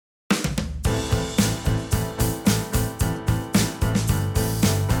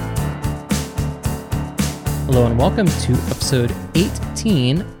Hello and welcome to episode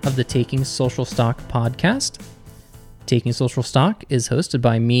 18 of the Taking Social Stock podcast. Taking Social Stock is hosted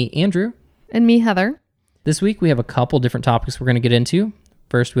by me, Andrew. And me, Heather. This week we have a couple different topics we're going to get into.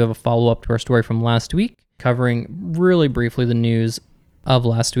 First, we have a follow-up to our story from last week, covering really briefly the news of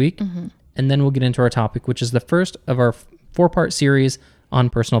last week. And then we'll get into our topic, which is the first of our four-part series on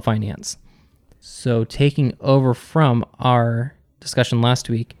personal finance. So taking over from our discussion last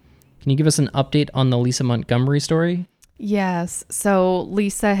week, can you give us an update on the Lisa Montgomery story? Yes. So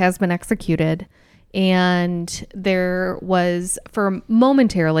Lisa has been executed, and there was, for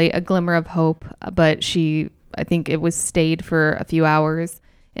momentarily, a glimmer of hope, but I think it was stayed for a few hours,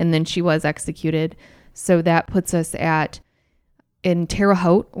 and then she was executed. So that puts us in Terre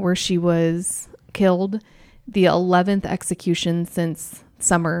Haute, where she was killed, the 11th execution since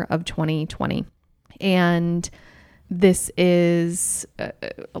summer of 2020. And this is a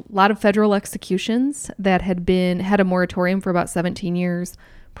lot of federal executions that had a moratorium for about 17 years.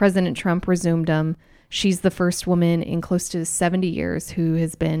 President Trump resumed them. She's the first woman in close to 70 years who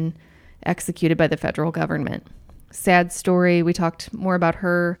has been executed by the federal government. Sad story. We talked more about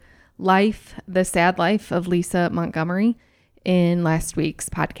her life, the sad life of Lisa Montgomery, in last week's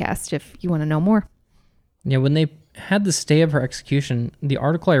podcast, if you want to know more. Yeah, when they had the stay of her execution, the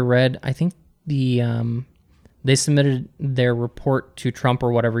article I read, I think they submitted their report to Trump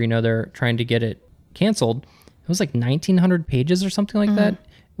or whatever, they're trying to get it canceled. It was like 1,900 pages or something like that.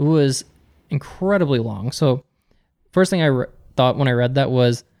 It was incredibly long. So first thing I thought when I read that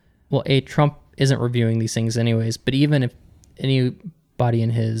was, well, Trump isn't reviewing these things anyways, but even if anybody in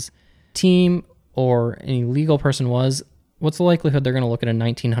his team or any legal person was, what's the likelihood they're going to look at a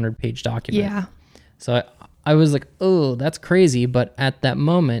 1,900 page document? Yeah. So I was like, oh, that's crazy. But at that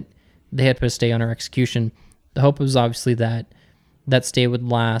moment, they had put a stay on her execution. The hope was obviously that stay would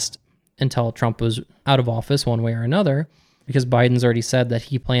last until Trump was out of office one way or another, because Biden's already said that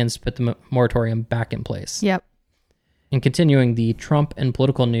he plans to put the moratorium back in place. Yep. And continuing the Trump and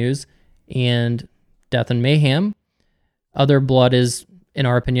political news and death and mayhem, other blood is, in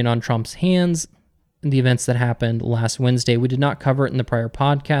our opinion, on Trump's hands. The events that happened last Wednesday, we did not cover it in the prior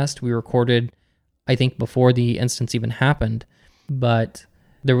podcast. We recorded, I think, before the instance even happened, but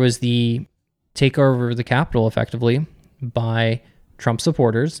there was the takeover of the Capitol effectively by Trump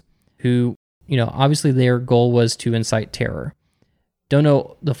supporters who, obviously their goal was to incite terror. Don't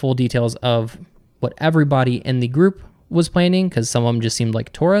know the full details of what everybody in the group was planning, because some of them just seemed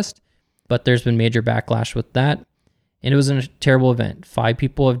like tourists, but there's been major backlash with that. And it was a terrible event. 5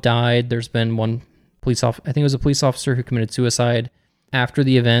 people have died. There's been one police officer, I think it was a police officer who committed suicide after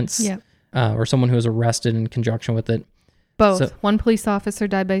the events, or someone who was arrested in conjunction with it. Both. So, one police officer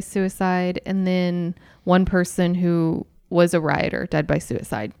died by suicide, and then one person who was a rioter died by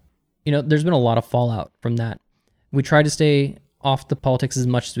suicide. There's been a lot of fallout from that. We try to stay off the politics as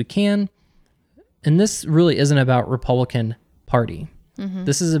much as we can. And this really isn't about Republican Party.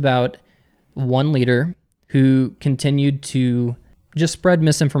 This is about one leader who continued to just spread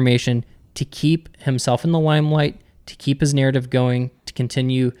misinformation to keep himself in the limelight, to keep his narrative going, to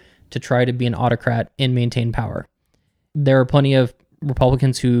continue to try to be an autocrat and maintain power. There are plenty of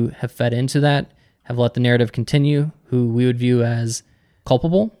Republicans who have fed into that, have let the narrative continue, who we would view as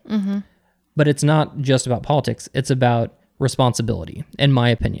culpable. But it's not just about politics. It's about responsibility, in my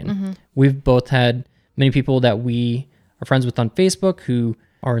opinion. We've both had many people that we are friends with on Facebook who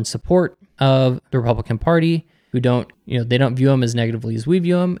are in support of the Republican Party, who don't view them as negatively as we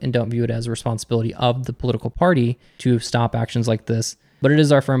view them, and don't view it as a responsibility of the political party to stop actions like this. But it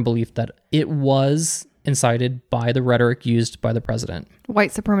is our firm belief that it was incited by the rhetoric used by the president. White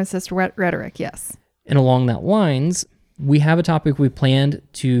supremacist rhetoric, yes. And along that lines, we have a topic we planned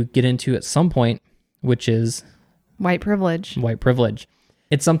to get into at some point, which is white privilege. White privilege.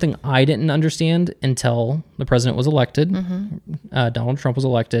 It's something I didn't understand until the president was elected. Donald Trump was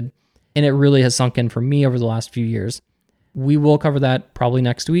elected, and it really has sunk in for me over the last few years. We will cover that probably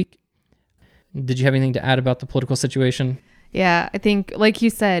next week. Did you have anything to add about the political situation? Yeah, I think, like you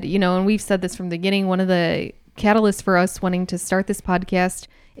said, and we've said this from the beginning, one of the catalysts for us wanting to start this podcast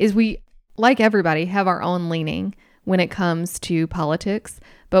is we, like everybody, have our own leaning when it comes to politics,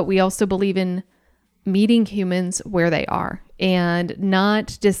 but we also believe in meeting humans where they are and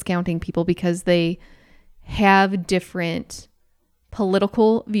not discounting people because they have different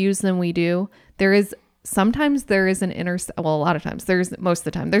political views than we do. Sometimes there is an a lot of times, most of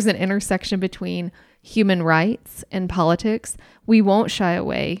the time, there's an intersection between human rights and politics. We won't shy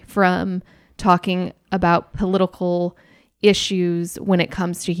away from talking about political issues when it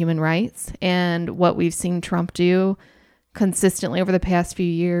comes to human rights, and what we've seen Trump do consistently over the past few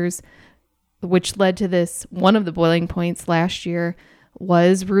years which led to this, one of the boiling points last year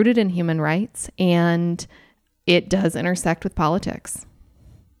was rooted in human rights, and it does intersect with politics.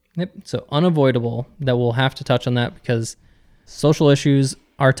 Yep. So unavoidable that we'll have to touch on that because social issues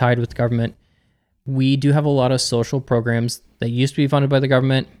are tied with government. We do have a lot of social programs that used to be funded by the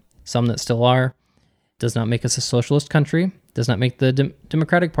government, some that still are. Does not make us a socialist country. Does not make the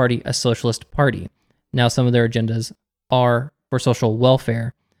Democratic Party a socialist party. Now, some of their agendas are for social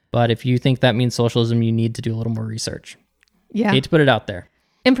welfare, but if you think that means socialism, you need to do a little more research. Yeah. Hate to put it out there.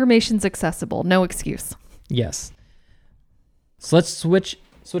 Information's accessible. No excuse. Yes. So let's switch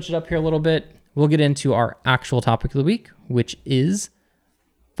it up here a little bit. We'll get into our actual topic of the week, which is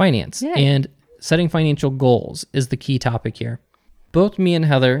finance. Yay. And setting financial goals is the key topic here. Both me and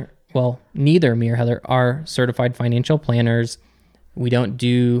Heather, well, neither me or Heather are certified financial planners. We don't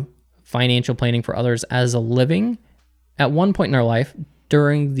do financial planning for others as a living. At one point in our life,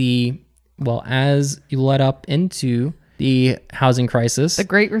 as you led up into the housing crisis, The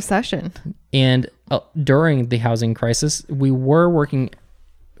Great Recession. and during the housing crisis, we were working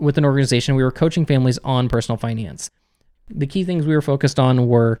with an organization. We were coaching families on personal finance. The key things we were focused on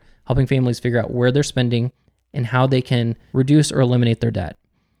were helping families figure out where they're spending and how they can reduce or eliminate their debt.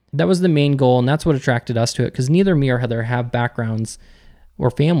 That was the main goal, and that's what attracted us to it, because neither me or Heather have backgrounds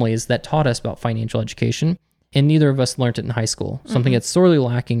or families that taught us about financial education, and neither of us learned it in high school, something that's sorely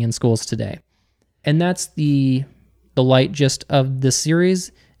lacking in schools today. And that's the light gist of this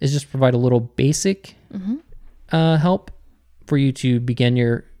series, is just provide a little basic help for you to begin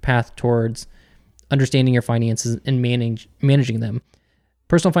your path towards understanding your finances and managing them.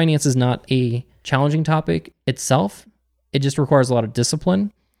 Personal finance is not a challenging topic itself. It just requires a lot of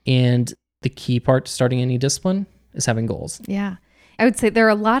discipline. And the key part to starting any discipline is having goals. Yeah. I would say there are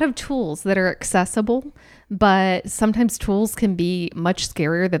a lot of tools that are accessible, but sometimes tools can be much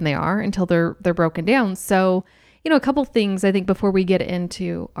scarier than they are until they're broken down. So, a couple things I think before we get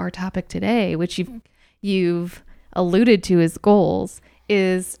into our topic today, which you've alluded to as goals,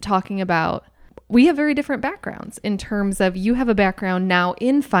 is talking about we have very different backgrounds in terms of you have a background now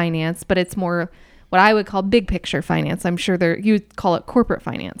in finance, but it's more what I would call big picture finance. I'm sure you would call it corporate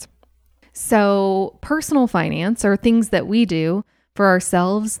finance. So personal finance are things that we do for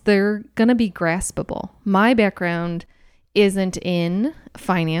ourselves. They're going to be graspable. My background isn't in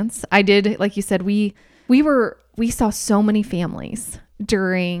finance. I did, like you said, we saw so many families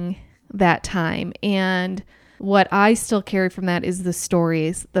during that time. And what I still carry from that is the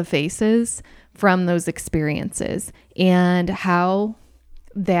stories, the faces from those experiences, and how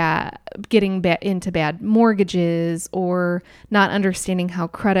that getting into bad mortgages or not understanding how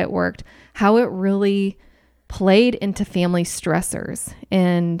credit worked, how it really played into family stressors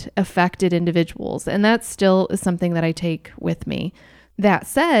and affected individuals. And that still is something that I take with me. That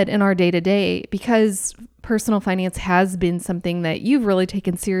said, in our day-to-day, because personal finance has been something that you've really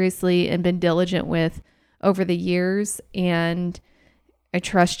taken seriously and been diligent with over the years, and I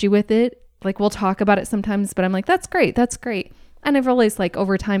trust you with it. Like, we'll talk about it sometimes, but I'm like, that's great. And I've realized, like,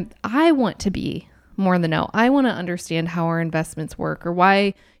 over time, I want to be more in the know. I want to understand how our investments work or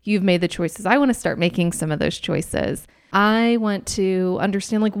why you've made the choices. I want to start making some of those choices. I want to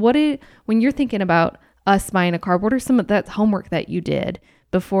understand, like, when you're thinking about us buying a car, what are some of that homework that you did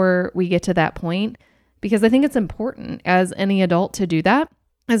before we get to that point? Because I think it's important as any adult to do that.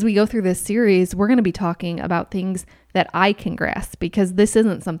 As we go through this series, we're going to be talking about things that I can grasp, because this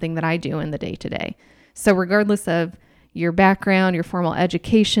isn't something that I do in the day-to-day. So regardless of your background, your formal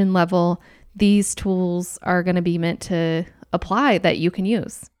education level, these tools are going to be meant to apply that you can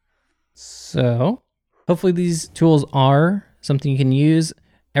use. So hopefully these tools are something you can use.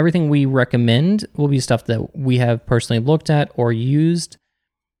 Everything we recommend will be stuff that we have personally looked at or used.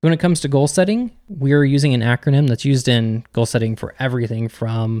 When it comes to goal setting, we are using an acronym that's used in goal setting for everything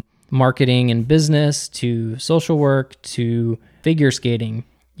from marketing and business to social work to figure skating.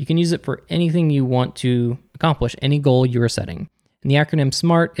 You can use it for anything you want to accomplish, any goal you are setting. And the acronym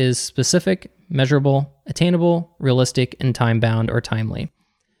SMART is specific, measurable, attainable, realistic, and time-bound or timely.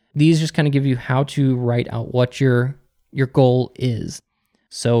 These just kind of give you how to write out what your goal is.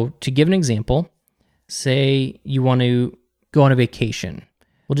 So to give an example, say you want to go on a vacation.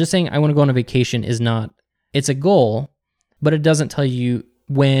 Well, just saying I want to go on a vacation it's a goal, but it doesn't tell you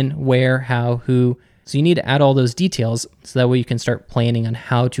when, where, how, who. So you need to add all those details so that way you can start planning on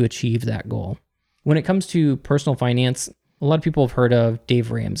how to achieve that goal. When it comes to personal finance, a lot of people have heard of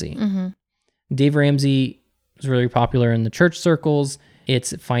Dave Ramsey. Mm-hmm. Dave Ramsey is really popular in the church circles.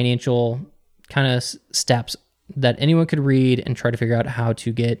 It's financial kind of steps that anyone could read and try to figure out how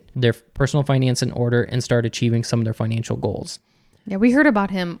to get their personal finance in order and start achieving some of their financial goals. Yeah, we heard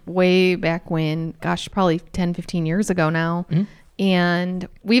about him way back when, gosh, probably 10, 15 years ago now. And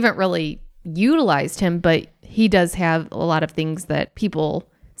we haven't really utilized him, but he does have a lot of things that people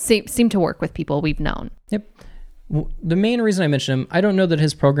seem to work with people we've known. Yep. The main reason I mentioned him, I don't know that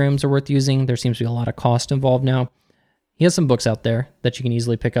his programs are worth using. There seems to be a lot of cost involved now. He has some books out there that you can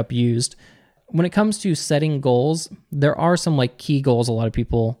easily pick up used. When it comes to setting goals, there are some like key goals a lot of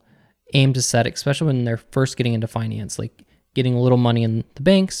people aim to set, especially when they're first getting into finance, like getting a little money in the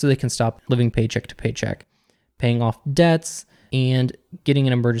bank so they can stop living paycheck to paycheck, paying off debts, and getting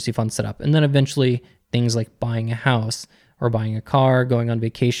an emergency fund set up. And then eventually things like buying a house or buying a car, going on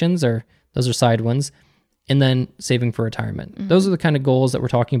vacations, or those are side ones, and then saving for retirement. Those are the kind of goals that we're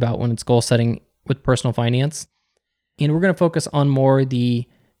talking about when it's goal setting with personal finance. And we're going to focus on more the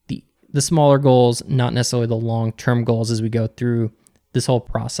smaller goals, not necessarily the long-term goals as we go through this whole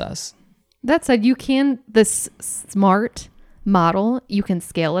process. That said, this SMART model, you can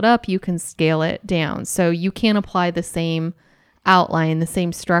scale it up, you can scale it down. So you can apply the same outline, the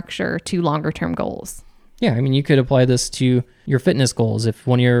same structure to longer term goals. Yeah, I mean, you could apply this to your fitness goals. If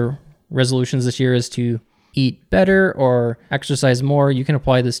one of your resolutions this year is to eat better or exercise more, you can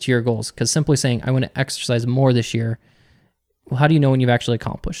apply this to your goals, because simply saying, I want to exercise more this year, well, how do you know when you've actually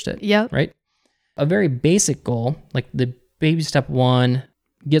accomplished it? Yep. Right? A very basic goal, like the baby step one,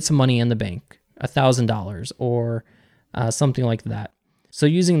 get some money in the bank, $1,000 or something like that. So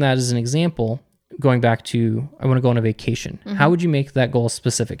using that as an example, going back to, I want to go on a vacation. How would you make that goal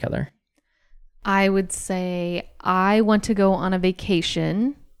specific, Heather? I would say I want to go on a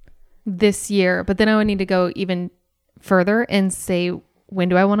vacation this year, but then I would need to go even further and say, when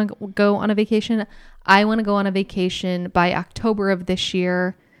do I want to go on a vacation? I want to go on a vacation by October of this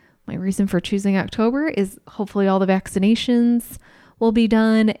year. My reason for choosing October is hopefully all the vaccinations will be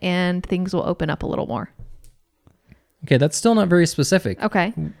done and things will open up a little more. Okay, that's still not very specific.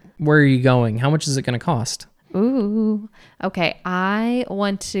 Okay. Where are you going? How much is it going to cost? Ooh. Okay. I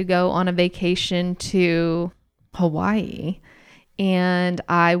want to go on a vacation to Hawaii, and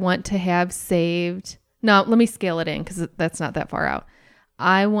I want to have saved. No, let me scale it in because that's not that far out.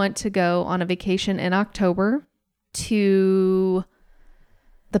 I want to go on a vacation in October to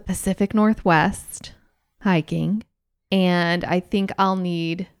the Pacific Northwest hiking, and I think we'll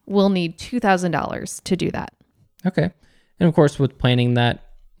need $2,000 to do that. Okay. And of course, with planning that,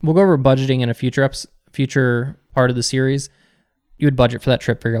 we'll go over budgeting in a future part of the series. You would budget for that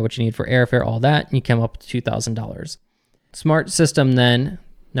trip, figure out what you need for airfare, all that, and you come up with $2,000. SMART system then,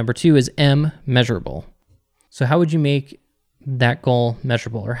 number 2 is M, measurable. So how would you make that goal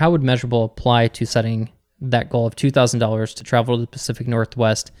measurable, or how would measurable apply to setting that goal of $2,000 to travel to the Pacific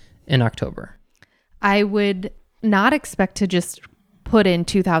Northwest in October? I would not expect to just put in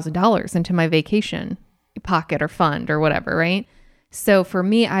 $2,000 into my vacation pocket or fund or whatever, right? So for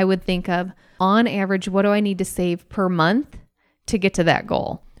me, I would think of, on average, what do I need to save per month to get to that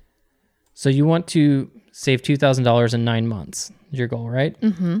goal? So you want to save $2,000 in 9 months, is your goal, right?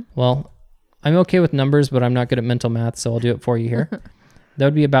 Mm-hmm. Well, I'm okay with numbers, but I'm not good at mental math, so I'll do it for you here. That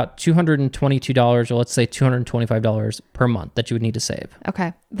would be about $222, or let's say $225 per month that you would need to save.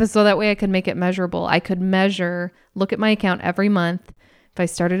 Okay. So that way I could make it measurable. I could look at my account every month. If I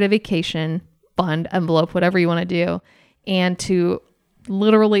started a vacation fund, envelope, whatever you want to do, and to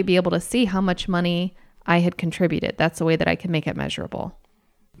literally be able to see how much money I had contributed. That's the way that I can make it measurable.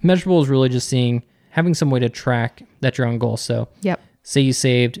 Measurable is really just having some way to track that you're on goal. So yep. Say you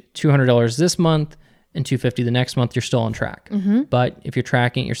saved $200 this month and $250 the next month, you're still on track. Mm-hmm. But if you're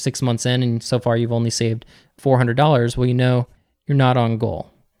tracking, you're 6 months in and so far you've only saved $400, well, you know you're not on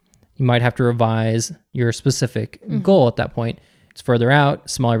goal. You might have to revise your specific goal at that point. It's further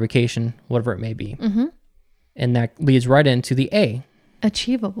out, smaller vacation, whatever it may be. Mm-hmm. And that leads right into the A.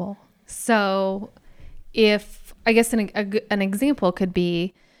 Achievable. So if, I guess an example could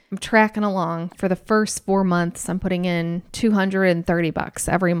be, I'm tracking along for the first 4 months, I'm putting in $230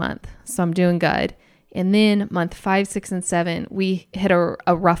 every month. So I'm doing good. And then month 5, 6, and 7, we hit a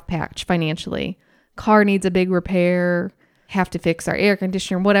rough patch financially. Car needs a big repair, have to fix our air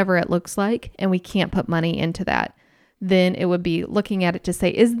conditioner, whatever it looks like, and we can't put money into that. Then it would be looking at it to say,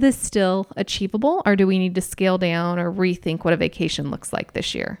 is this still achievable, or do we need to scale down or rethink what a vacation looks like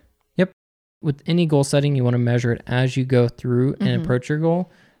this year? Yep. With any goal setting, you want to measure it as you go through and approach your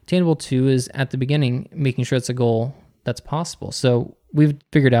goal. Attainable 2 is at the beginning, making sure it's a goal that's possible. So we've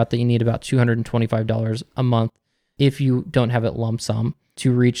figured out that you need about $225 a month if you don't have it lump sum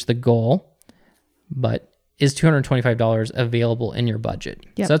to reach the goal. But is $225 available in your budget?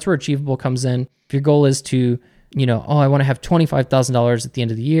 Yep. So that's where achievable comes in. If your goal is to, I want to have $25,000 at the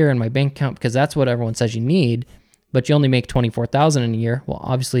end of the year in my bank account because that's what everyone says you need, but you only make 24,000 in a year, well,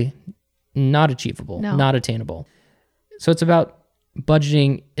 obviously not achievable, not attainable. So it's about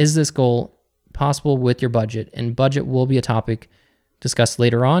budgeting. Is this goal possible with your budget? And budget will be a topic discussed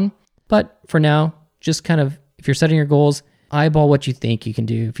later on. But for now, just kind of, if you're setting your goals, eyeball what you think you can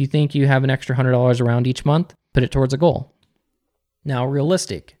do. If you think you have an extra $100 around each month, put it towards a goal. Now,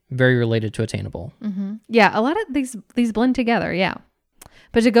 realistic, very related to attainable. Mm-hmm. Yeah, a lot of these blend together, yeah.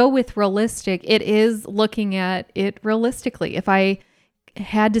 But to go with realistic, it is looking at it realistically. If I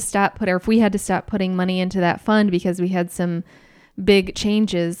had to stop if we had to stop putting money into that fund because we had some big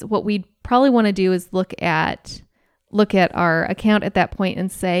changes, what we'd probably want to do is look at our account at that point and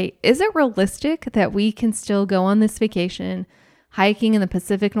say, is it realistic that we can still go on this vacation hiking in the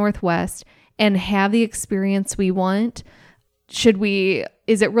Pacific Northwest and have the experience we want?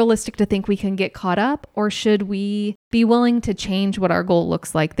 Is it realistic to think we can get caught up, or should we be willing to change what our goal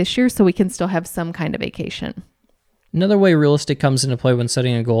looks like this year so we can still have some kind of vacation? Another way realistic comes into play when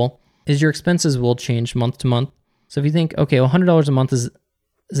setting a goal is your expenses will change month to month. So if you think, okay, well, $100 a month is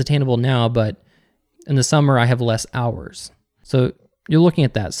attainable now, but in the summer I have less hours. So you're looking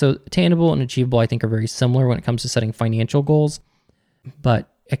at that. So attainable and achievable, I think, are very similar when it comes to setting financial goals,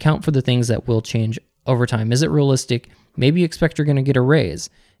 but account for the things that will change over time. Is it realistic? Maybe you expect you're going to get a raise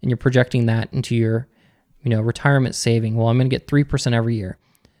and you're projecting that into your, retirement saving. Well, I'm going to get 3% every year.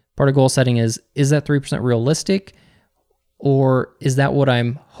 Part of goal setting is that 3% realistic, or is that what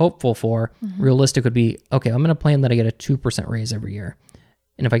I'm hopeful for? Mm-hmm. Realistic would be, okay, I'm going to plan that I get a 2% raise every year.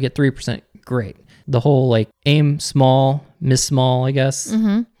 And if I get 3%, great. The whole aim small, miss small, I guess.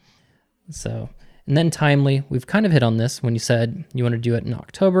 Mm-hmm. So, and then timely, we've kind of hit on this when you said you want to do it in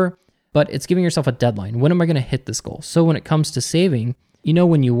October, but it's giving yourself a deadline. When am I going to hit this goal? So when it comes to saving,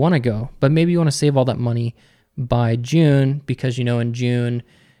 when you want to go, but maybe you want to save all that money by June because, in June,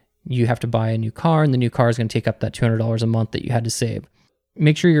 you have to buy a new car and the new car is going to take up that $200 a month that you had to save.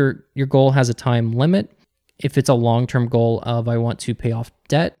 Make sure your goal has a time limit. If it's a long-term goal of I want to pay off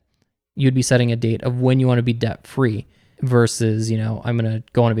debt, you'd be setting a date of when you want to be debt-free versus, I'm going to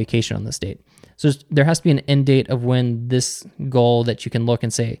go on a vacation on this date. So there has to be an end date of when this goal that you can look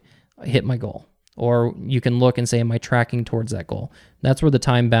and say, I hit my goal. Or you can look and say, am I tracking towards that goal? That's where the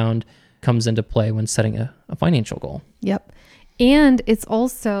time bound comes into play when setting a financial goal. Yep. And it's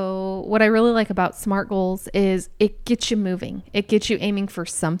also, what I really like about SMART goals is it gets you moving. It gets you aiming for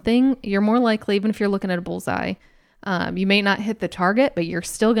something. You're more likely, even if you're looking at a bullseye, you may not hit the target, but you're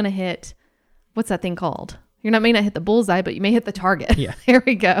still going to hit, what's that thing called? May not hit the bullseye, but you may hit the target. Yeah. There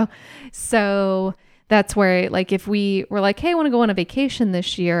we go. So that's where, if we were like, hey, I want to go on a vacation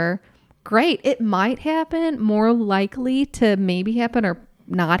this year, great. It might happen, more likely to maybe happen or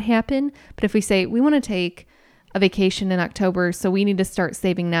not happen. But if we say we want to take a vacation in October, so we need to start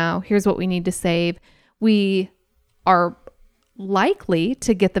saving now, here's what we need to save, we are likely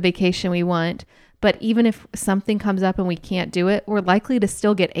to get the vacation we want. But even if something comes up and we can't do it, we're likely to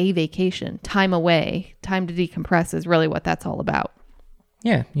still get a vacation. Time away, time to decompress is really what that's all about.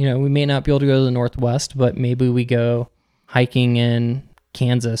 Yeah. We may not be able to go to the Northwest, but maybe we go hiking in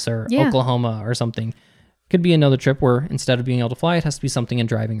Kansas or Oklahoma or something. Could be another trip where instead of being able to fly, it has to be something in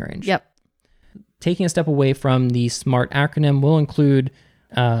driving range. Yep. Taking a step away from the SMART acronym, we'll include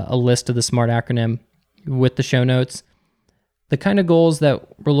a list of the SMART acronym with the show notes. The kind of goals that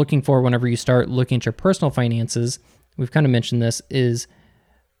we're looking for whenever you start looking at your personal finances, we've kind of mentioned this, is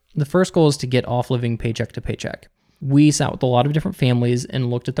the first goal is to get off living paycheck to paycheck. We sat with a lot of different families and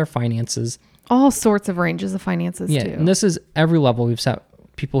looked at their finances. All sorts of ranges of finances too. And this is every level. We've sat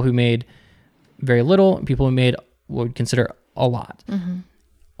people who made very little and people who made what we'd consider a lot. Mm-hmm.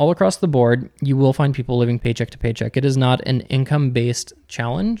 All across the board, you will find people living paycheck to paycheck. It is not an income-based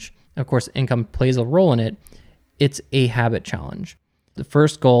challenge. Of course, income plays a role in it. It's a habit challenge. The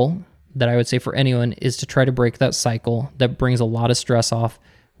first goal that I would say for anyone is to try to break that cycle that brings a lot of stress off,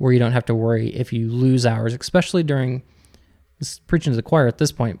 where you don't have to worry if you lose hours, especially during this, preaching to the choir at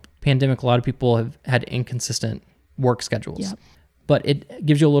this point, pandemic. A lot of people have had inconsistent work schedules. Yep. But it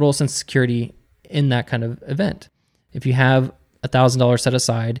gives you a little sense of security in that kind of event. If you have $1,000 set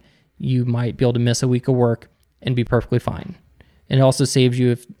aside, you might be able to miss a week of work and be perfectly fine. And it also saves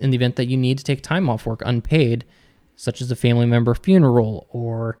you in the event that you need to take time off work unpaid, such as a family member funeral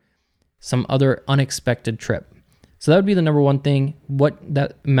or some other unexpected trip. So that would be the number one thing. What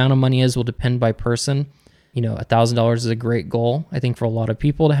that amount of money is will depend by person. $1,000 is a great goal, I think, for a lot of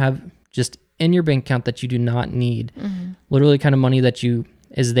people to have just in your bank account that you do not need. Mm-hmm. Literally kind of money that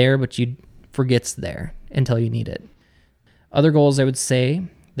is there, but you forgets there until you need it. Other goals I would say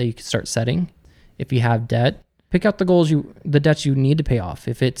that you can start setting. If you have debt, pick out the debts you need to pay off.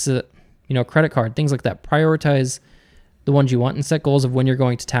 If it's credit card, things like that. Prioritize the ones you want and set goals of when you're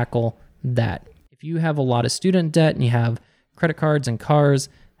going to tackle that. If you have a lot of student debt and you have credit cards and cars,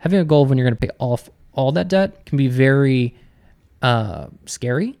 having a goal of when you're going to pay off all that debt can be very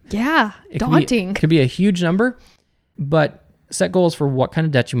scary. Yeah, daunting. It could be a huge number, but set goals for what kind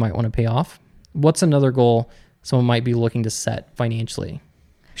of debt you might want to pay off. What's another goal someone might be looking to set financially?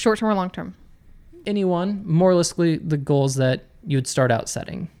 Short-term or long-term? Anyone, more realistically, the goals that you would start out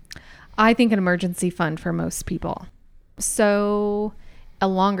setting. I think an emergency fund for most people. So a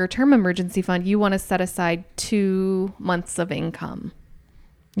longer-term emergency fund, you want to set aside 2 months of income.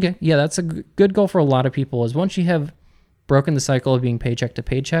 Okay. Yeah, that's a good goal for a lot of people, is once you have broken the cycle of being paycheck to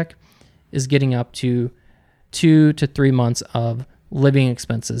paycheck, is getting up to 2 to 3 months of living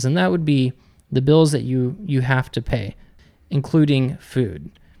expenses. And that would be the bills that you have to pay, including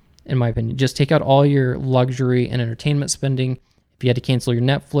food, in my opinion. Just take out all your luxury and entertainment spending. If you had to cancel your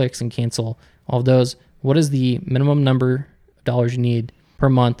Netflix and cancel all of those, what is the minimum number of dollars you need per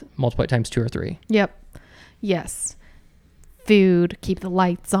month, multiply it times 2 or 3? Yep. Yes. Food, keep the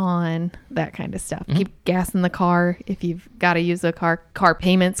lights on, that kind of stuff. Mm-hmm. Keep gas in the car if you've got to use a car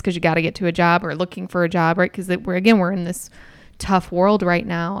payments because you got to get to a job or looking for a job, right? Because we're in this tough world right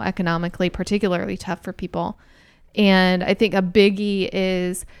now, economically, particularly tough for people. And I think a biggie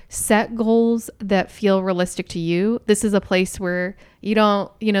is set goals that feel realistic to you. This is a place where you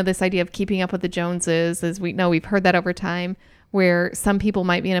don't, this idea of keeping up with the Joneses, as we know, we've heard that over time, where some people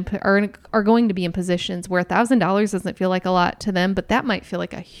might be are going to be in positions where $1,000 doesn't feel like a lot to them, but that might feel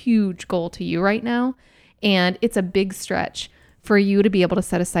like a huge goal to you right now. And it's a big stretch for you to be able to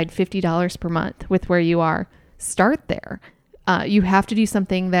set aside $50 per month with where you are. Start there. You have to do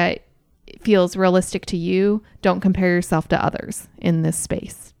something that feels realistic to you. Don't compare yourself to others in this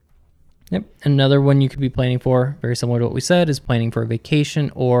space. Yep. Another one you could be planning for, very similar to what we said, is planning for a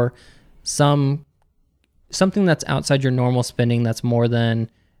vacation or something that's outside your normal spending that's more than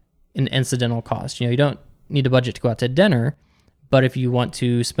an incidental cost. You don't need a budget to go out to dinner, but if you want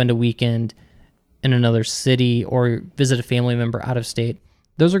to spend a weekend in another city or visit a family member out of state,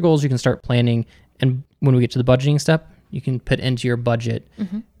 those are goals you can start planning. And when we get to the budgeting step, you can put into your budget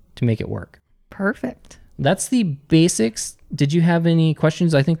to make it work. Perfect. That's the basics. Did you have any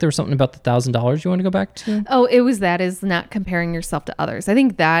questions? I think there was something about the $1,000 you want to go back to. Oh, is not comparing yourself to others. I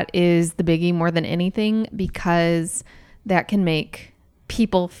think that is the biggie more than anything, because that can make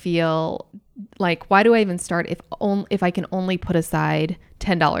people feel like, why do I even start if I can only put aside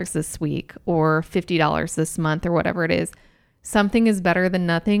 $10 this week or $50 this month or whatever it is. Something is better than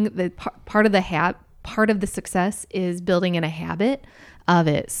nothing. Part of the success is building in a habit of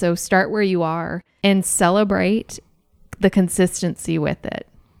it. So start where you are and celebrate the consistency with it.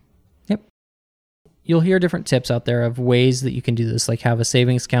 Yep. You'll hear different tips out there of ways that you can do this, like have a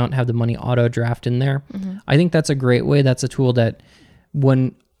savings account, have the money auto draft in there. Mm-hmm. I think that's a great way. That's a tool that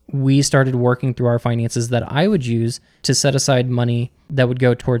when we started working through our finances that I would use to set aside money that would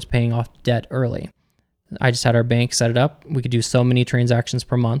go towards paying off debt early. I just had our bank set it up. We could do so many transactions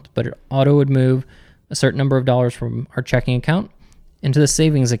per month, but it auto would move a certain number of dollars from our checking account into the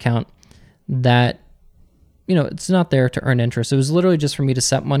savings account that, it's not there to earn interest. It was literally just for me to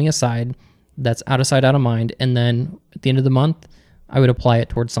set money aside that's out of sight, out of mind. And then at the end of the month, I would apply it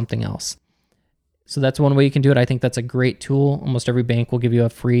towards something else. So that's one way you can do it. I think that's a great tool. Almost every bank will give you a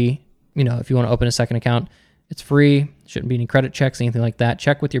free, if you want to open a second account, it's free. Shouldn't be any credit checks, anything like that.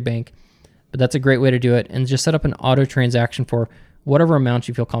 Check with your bank. But that's a great way to do it. And just set up an auto transaction for whatever amount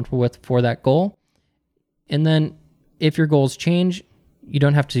you feel comfortable with for that goal. And then if your goals change, you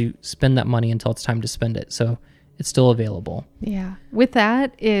don't have to spend that money until it's time to spend it. So it's still available. Yeah. With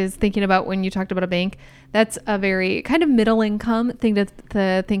that is thinking about when you talked about a bank, that's a very kind of middle income thing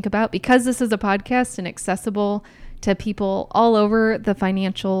to think about, because this is a podcast and accessible to people all over the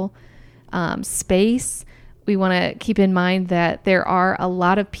financial space. We want to keep in mind that there are a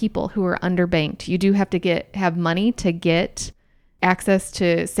lot of people who are underbanked. You do have to have money to get access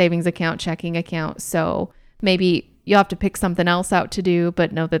to savings account, checking account. So maybe you'll have to pick something else out to do,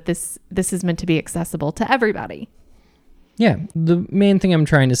 but know that this is meant to be accessible to everybody. Yeah. The main thing I'm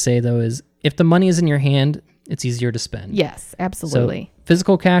trying to say, though, is if the money is in your hand, it's easier to spend. Yes, absolutely. So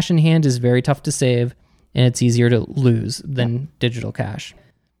physical cash in hand is very tough to save, and it's easier to lose than digital cash.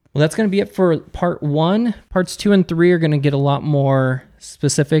 Well, that's going to be it for part 1. Parts 2 and 3 are going to get a lot more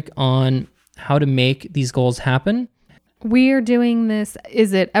specific on how to make these goals happen. We are doing this.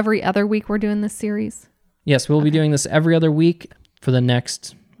 Is it every other week we're doing this series? Yes, we'll be doing this every other week for the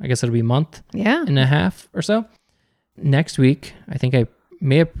next, I guess it'll be a month and a half or so. Next week, I think I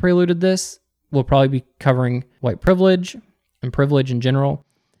may have preluded this. We'll probably be covering white privilege and privilege in general.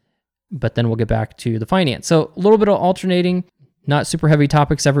 but then we'll get back to the finance. So a little bit of alternating, not super heavy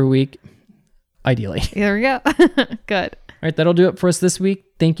topics every week, ideally. There we go. Good. All right, that'll do it for us this week.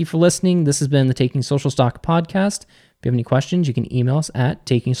 Thank you for listening. This has been the Taking Social Stock podcast. If you have any questions, you can email us at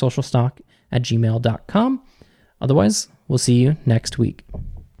takingsocialstock@gmail.com. Otherwise, we'll see you next week.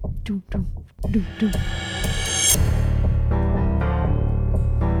 Do, do, do, do.